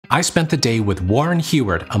I spent the day with Warren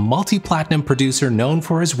Huart, a multi-platinum producer known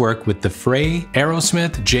for his work with The Fray,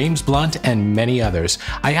 Aerosmith, James Blunt, and many others.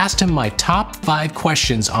 I asked him my top 5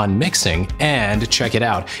 questions on mixing, and check it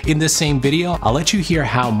out. In this same video, I'll let you hear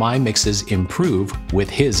how my mixes improve with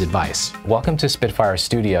his advice. Welcome to Spitfire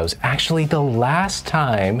Studios. Actually, the last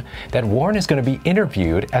time that Warren is going to be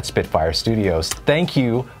interviewed at Spitfire Studios. Thank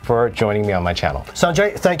you for joining me on my channel.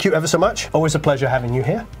 Sanjay, thank you ever so much. Always a pleasure having you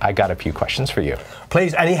here. I got a few questions for you.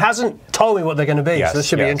 Please, and he hasn't told me what they're going to be, Yes, so this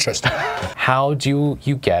should be interesting. How do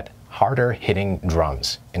you get harder hitting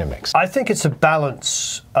drums in a mix? I think it's a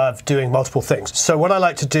balance of doing multiple things. So what I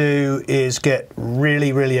like to do is get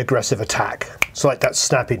really, really aggressive attack. So like that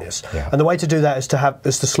snappiness. Yeah. And the way to do that is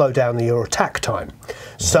to slow down your attack time,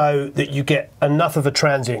 so that you get enough of a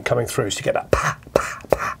transient coming through, so you get that pa, pa,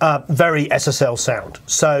 pa, very SSL sound.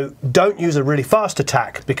 So don't use a really fast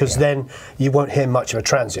attack, because then you won't hear much of a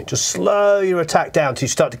transient. Just slow your attack down till you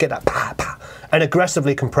start to get that pa, pa, and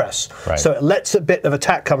aggressively compress. Right. So it lets a bit of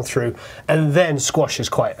attack come through and then squashes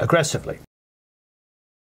quite aggressively.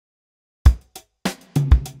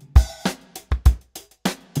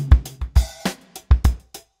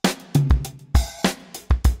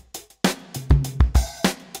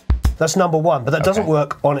 That's number one, but that doesn't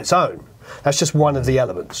work on its own. That's just one of the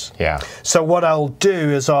elements. Yeah. So what I'll do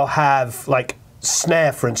is I'll have, like,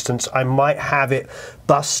 snare, for instance, I might have it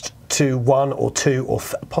bust to 1 or 2 or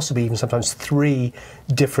possibly even sometimes 3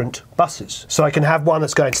 different buses. So I can have one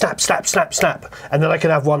that's going snap, snap, snap, snap, and then I can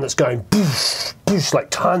have one that's going boosh, boosh, like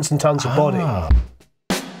tons and tons of body.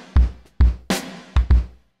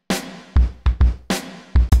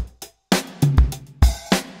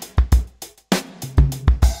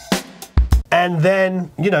 And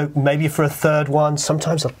then, you know, maybe for a third one,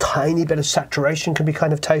 sometimes a tiny bit of saturation can be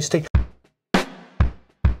kind of tasty.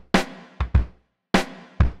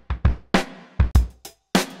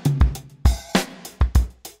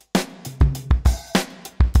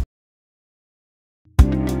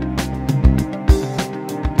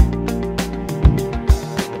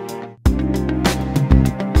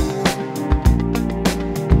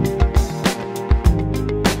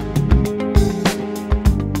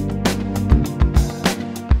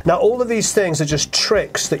 Now, all of these things are just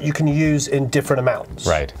tricks that you can use in different amounts.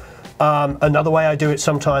 Right. Another way I do it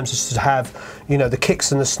sometimes is to have, you know, the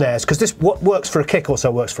kicks and the snares, because what works for a kick also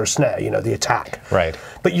works for a snare, you know, the attack. Right.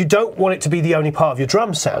 But you don't want it to be the only part of your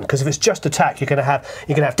drum sound, because if it's just attack, you're going to have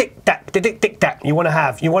tick tack, tick tick tick tack. You want to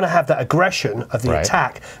have that aggression of the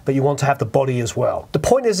attack, but you want to have the body as well. The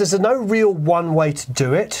point is, there's no real one way to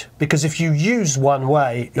do it, because if you use one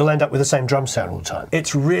way, you'll end up with the same drum sound all the time.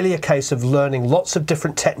 It's really a case of learning lots of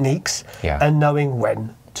different techniques and knowing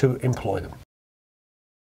when to employ them.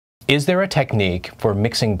 Is there a technique for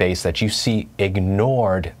mixing bass that you see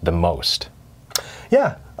ignored the most?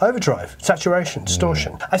 Yeah, overdrive, saturation,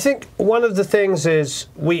 distortion. I think one of the things is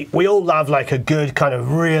we all love like a good kind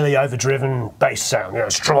of really overdriven bass sound, you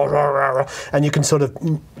know, and you can sort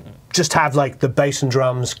of just have like the bass and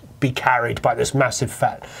drums be carried by this massive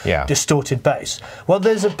fat distorted bass. Well,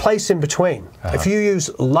 there's a place in between. If you use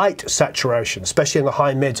light saturation, especially in the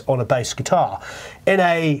high mids on a bass guitar, in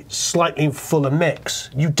a slightly fuller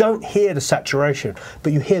mix, you don't hear the saturation,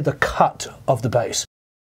 but you hear the cut of the bass.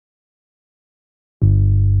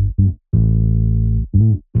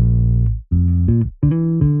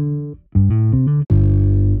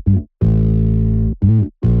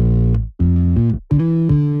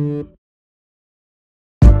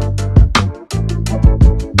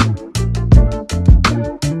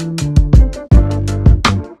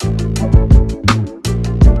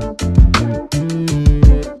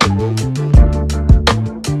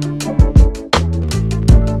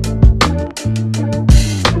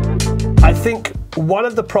 One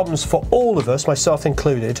of the problems for all of us, myself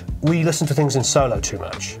included, we listen to things in solo too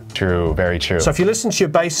much. True, very true. So if you listen to your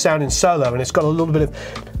bass sound in solo and it's got a little bit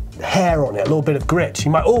of hair on it, a little bit of grit,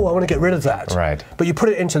 you might, oh, I want to get rid of that. Right. But you put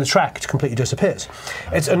it into the track, it completely disappears.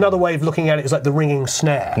 It's another way of looking at it is like the ringing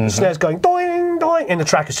snare. The snare's going doing, doing, in the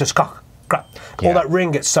track it's just crap. All that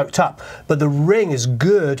ring gets soaked up. But the ring is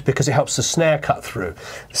good because it helps the snare cut through.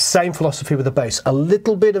 Same philosophy with the bass. A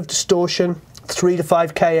little bit of distortion, 3 to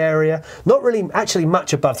 5K area, not really actually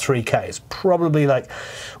much above 3K. It's probably like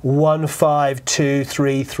 1.5, 2,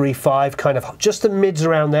 3, 3.5, kind of just the mids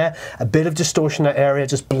around there. A bit of distortion in that area,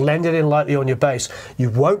 just blend it in lightly on your bass. You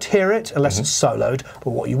won't hear it unless it's soloed,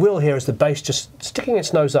 but what you will hear is the bass just sticking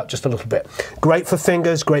its nose up just a little bit. Great for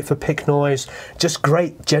fingers, great for pick noise, just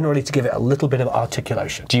great generally to give it a little bit of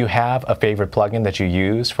articulation. Do you have a favorite plugin that you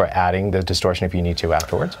use for adding the distortion if you need to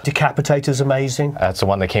afterwards? Decapitator's amazing. That's the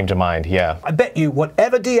one that came to mind, yeah. I bet you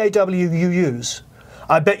whatever DAW you use,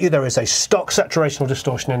 I bet you there is a stock saturation or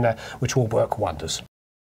distortion in there which will work wonders.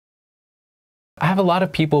 I have a lot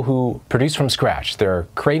of people who produce from scratch. They're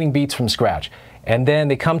creating beats from scratch. And then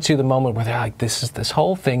they come to the moment where they're like, this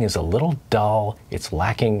whole thing is a little dull, it's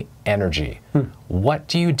lacking energy. What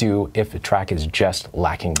do you do if a track is just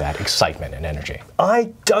lacking that excitement and energy?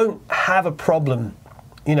 I don't have a problem,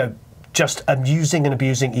 you know, just using and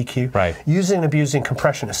abusing EQ, right. Using and abusing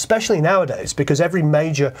compression, especially nowadays, because every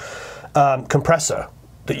major compressor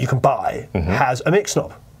that you can buy has a mix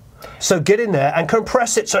knob. So get in there and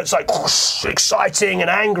compress it so it's like whoosh, exciting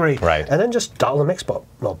and angry, right. And then just dial the mix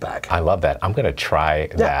knob back. I love that. I'm going to try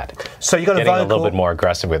that. So you got getting a little bit more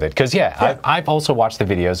aggressive with it, because I've also watched the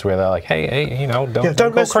videos where they're like, hey, you know, don't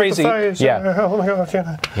go mess crazy. With the phase. Yeah. Oh my God, you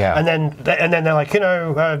know. Yeah. And then they're like, you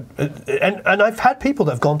know, and I've had people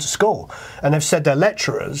that have gone to school and they've said their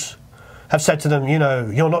lecturers have said to them, you know,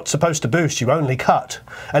 you're not supposed to boost, you only cut.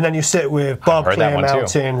 And then you sit with Bob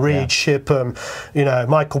Clearmountain, Reed Shipham, you know,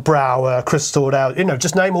 Michael Brower, Chris Stordau, you know,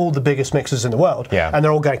 just name all the biggest mixers in the world. Yeah. And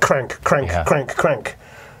they're all going crank, crank, crank, crank.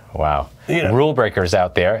 Wow. You know, rule breakers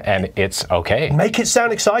out there, and it's okay. Make it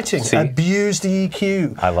sound exciting. See? Abuse the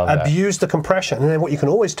EQ. I love that. Abuse the compression. And then what you can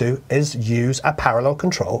always do is use a parallel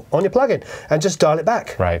control on your plugin and just dial it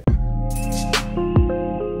back. Right.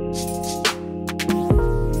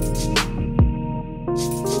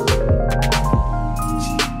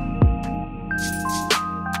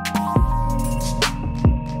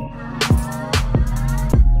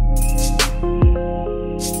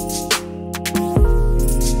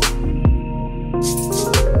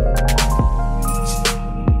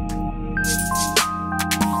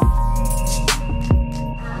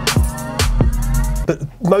 But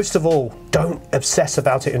most of all, don't obsess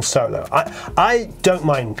about it in solo. I don't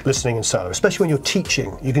mind listening in solo, especially when you're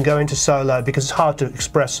teaching. You can go into solo because it's hard to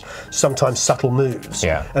express sometimes subtle moves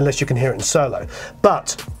unless you can hear it in solo.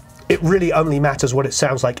 But it really only matters what it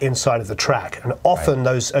sounds like inside of the track. And often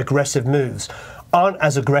those aggressive moves aren't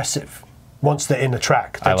as aggressive once they're in the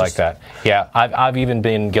track. I like that. Yeah, I've even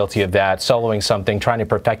been guilty of that, soloing something, trying to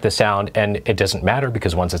perfect the sound, and it doesn't matter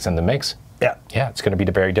because once it's in the mix, it's going to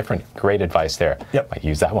be very different. Great advice there. Yep. Might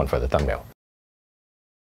use that one for the thumbnail.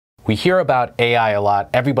 We hear about AI a lot.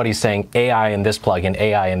 Everybody's saying AI in this plugin,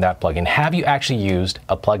 AI in that plugin. Have you actually used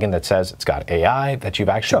a plugin that says it's got AI that you've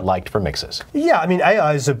actually liked for mixes? Yeah, I mean,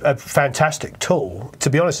 AI is a fantastic tool. To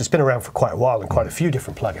be honest, it's been around for quite a while in quite a few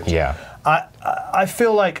different plugins. Yeah. I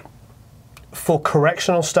feel like for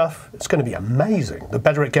correctional stuff, it's going to be amazing. The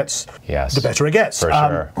better it gets, the better it gets. For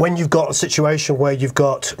sure. When you've got a situation where you've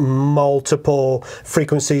got multiple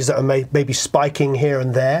frequencies that are maybe spiking here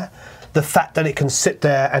and there, the fact that it can sit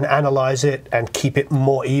there and analyze it and keep it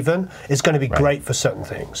more even is going to be great for certain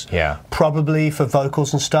things. Yeah. Probably for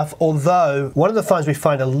vocals and stuff, although one of the things we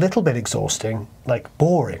find a little bit exhausting, like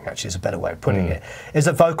boring actually is a better way of putting it, is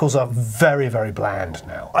that vocals are very, very bland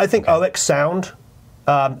now. I think OX Sound,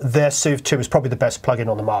 their Soothe 2 is probably the best plugin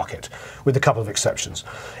on the market, with a couple of exceptions.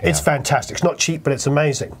 It's fantastic. It's not cheap, but it's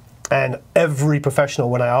amazing. And every professional,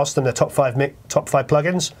 when I ask them their top five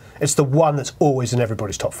plugins, it's the one that's always in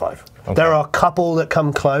everybody's top 5. Okay. There are a couple that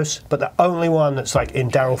come close, but the only one that's like in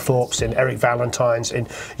Daryl Thorpe's, in Eric Valentine's, in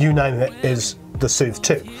you name it, is the Soothe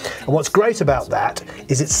 2. And what's great about that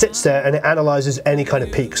is it sits there and it analyzes any kind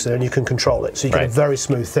of peaks, and you can control it. So you get a very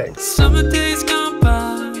smooth thing. Summer days come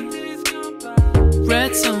by.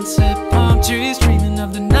 Red sunset, palm trees, dreaming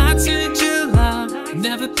of the nights in July.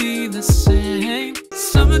 Never be the same.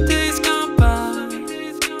 Summer days come by.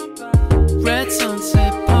 Red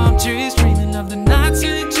sunset, palm trees, dreaming of the nights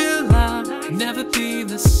in July. Never be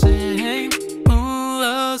the same. All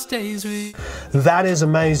those days we. That is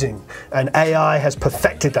amazing, and AI has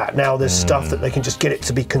perfected that. Now there's stuff that they can just get it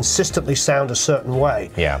to be consistently sound a certain way.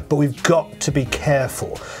 Yeah. But we've got to be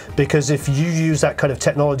careful, because if you use that kind of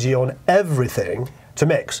technology on everything to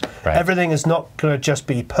mix, everything is not going to just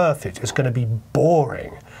be perfect, it's going to be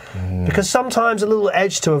boring. Because sometimes a little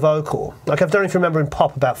edge to a vocal, like I don't know if you remember in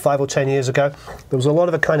pop about 5 or 10 years ago, there was a lot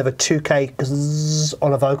of a kind of a 2K zzz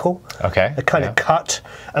on a vocal. Okay. A kind of cut.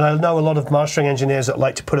 And I know a lot of mastering engineers that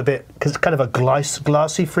like to put a bit, because it's kind of a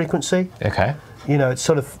glassy frequency. Okay. You know, it's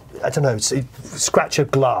sort of, I don't know, it's scratch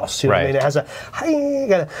of glass, you know what I mean? It has a,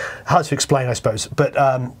 hard to explain, I suppose, but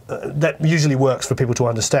that usually works for people to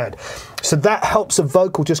understand. So that helps a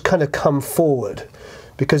vocal just kind of come forward,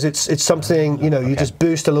 because it's something, you know, you just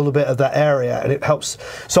boost a little bit of that area and it helps.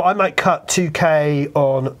 So I might cut 2K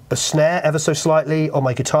on a snare ever so slightly, on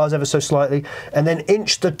my guitars ever so slightly, and then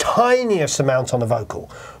inch the tiniest amount on the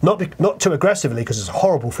vocal. Not too aggressively, because it's a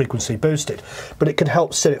horrible frequency boosted, but it can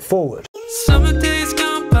help sit it forward. Summer days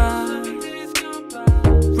come by.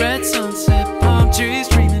 Red sunset, palm trees.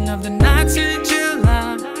 of the nights in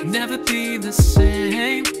July, never be the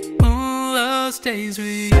same. Ooh, those days with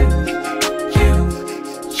you.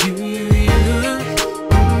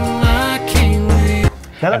 I came with you.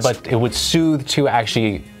 But it would soothe to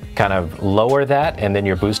actually kind of lower that, and then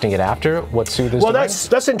you're boosting it after. What soothe is well, doing?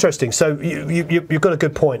 that's interesting. So you've got a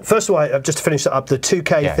good point. First of all, just to finish that up, the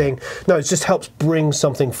 2K thing. No, it just helps bring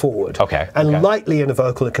something forward. Okay. And lightly in a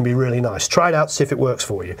vocal, it can be really nice. Try it out, see if it works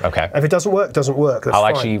for you. Okay. If it doesn't work, doesn't work. That's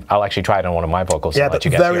fine. I'll actually try it on one of my vocals. Yeah, but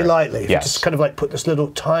very lightly. If you just kind of like put this little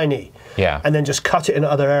tiny, and then just cut it in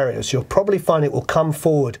other areas, you'll probably find it will come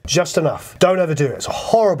forward just enough. Don't overdo it. It's a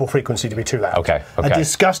horrible frequency to be too loud. Okay. A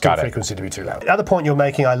disgusting frequency to be too loud. The other point you're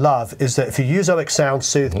making, I love, is that if you use OX Sound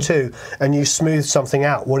Soothe 2 and you smooth something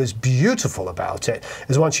out, what is beautiful about it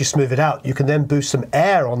is once you smooth it out, you can then boost some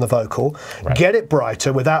air on the vocal, get it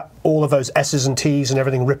brighter without all of those S's and T's and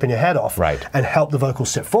everything ripping your head off, and help the vocal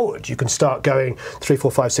sit forward. You can start going 3,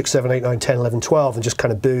 4, 5, 6, 7, 8, 9, 10, 11, 12 and just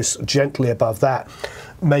kind of boost gently above that.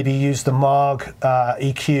 Maybe use the Marg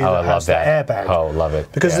EQ that has the airband. Oh, love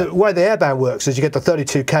it. Because the way the airband works is you get the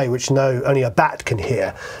 32K, which only a bat can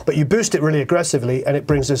hear, but you boost it really aggressively and it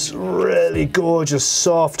brings this really gorgeous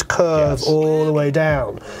soft curve all the way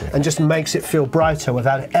down and just makes it feel brighter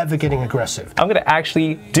without ever getting aggressive. I'm going to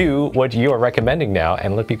actually do what you're recommending now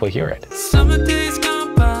and let people hear it. Summer days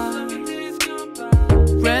gone by,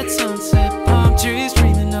 red sunset, palm trees,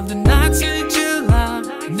 dreaming of the nights in July,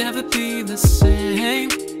 never be the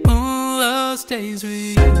same. Ooh, those days with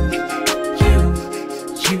you.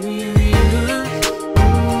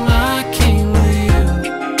 I came with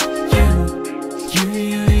you.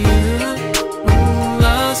 Ooh,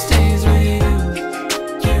 those days with you.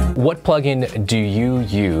 What plugin do you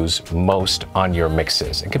use most on your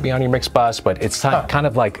mixes? It could be on your mix bus, but it's kind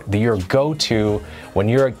of like your go-to when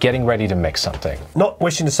you're getting ready to mix something. Not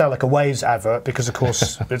wishing to sound like a Waves advert, because of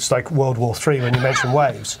course it's like World War III when you mention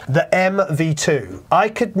Waves. The MV2. I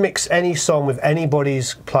could mix any song with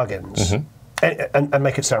anybody's plugins. And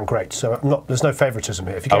make it sound great. So there's no favoritism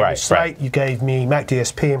here. If you gave me Slate, you gave me Mac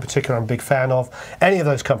DSP in particular, I'm a big fan of. Any of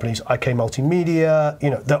those companies, IK Multimedia,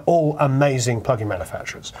 they're all amazing plugin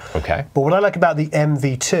manufacturers. Okay. But what I like about the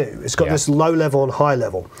MV2, it's got this low level and high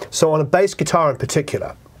level. So on a bass guitar in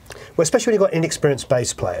particular, well, especially when you've got inexperienced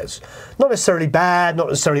bass players, not necessarily bad, not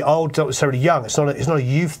necessarily old, not necessarily young. It's not a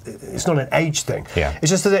youth. It's not an age thing. It's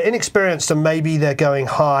just that they're inexperienced and maybe they're going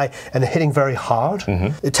high and they're hitting very hard.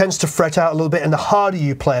 It tends to fret out a little bit, and the harder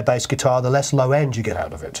you play a bass guitar, the less low end you get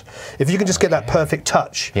out of it. If you can just get that perfect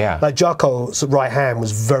touch, like Jarko's right hand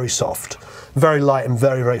was very soft, very light and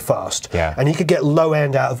very, very fast. And he could get low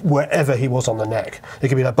end out of wherever he was on the neck. It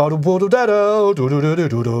could be like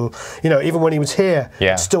even when he was here,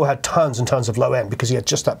 it still had tons and tons of low end because he had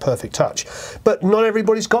just that perfect touch. But not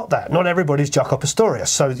everybody's got that. Not everybody's Jaco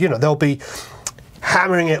Pastorius. So, they'll be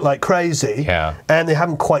hammering it like crazy and they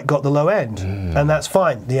haven't quite got the low end. And that's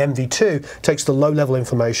fine. The MV2 takes the low level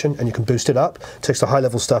information and you can boost it up, takes the high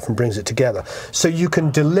level stuff and brings it together. So you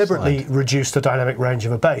can deliberately reduce the dynamic range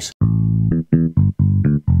of a bass.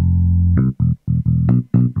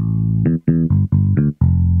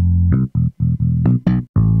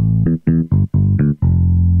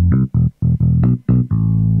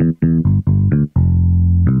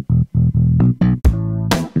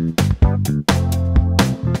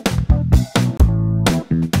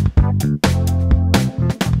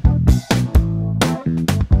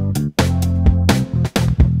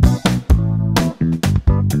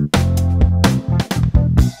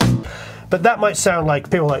 But that might sound like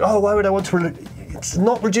people are like, oh, why would I want to? It's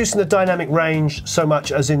not reducing the dynamic range so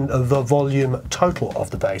much as in the volume total of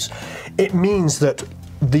the bass. It means that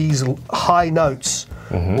these high notes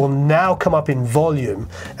will now come up in volume,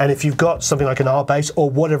 and if you've got something like an R bass or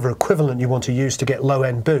whatever equivalent you want to use to get low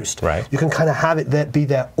end boost, you can kind of have it there, be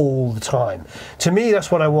there all the time. To me,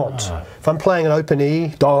 that's what I want. If I'm playing an open E,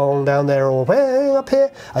 down there or way up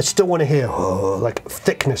here, I still want to hear like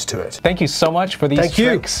thickness to it. Thank you so much for these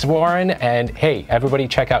tricks, Warren. And hey, everybody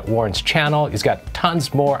check out Warren's channel. He's got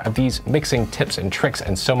tons more of these mixing tips and tricks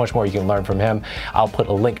and so much more you can learn from him. I'll put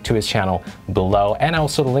a link to his channel below, and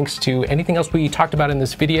also the links to anything else we talked about in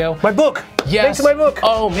this video. My book! Yes! Link to my book!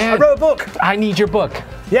 Oh man! I wrote a book! I need your book.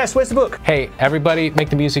 Yes, where's the book? Hey, everybody, make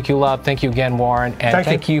the music you love. Thank you again, Warren. And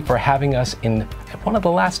thank you for having us in one of the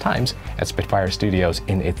last times at Spitfire Studios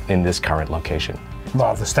in this current location.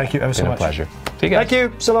 Marvelous. Thank you ever so much. It's been a pleasure. See you guys.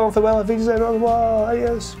 Thank you. So long, farewell, auf Wiedersehen, au revoir,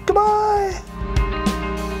 adios. Goodbye!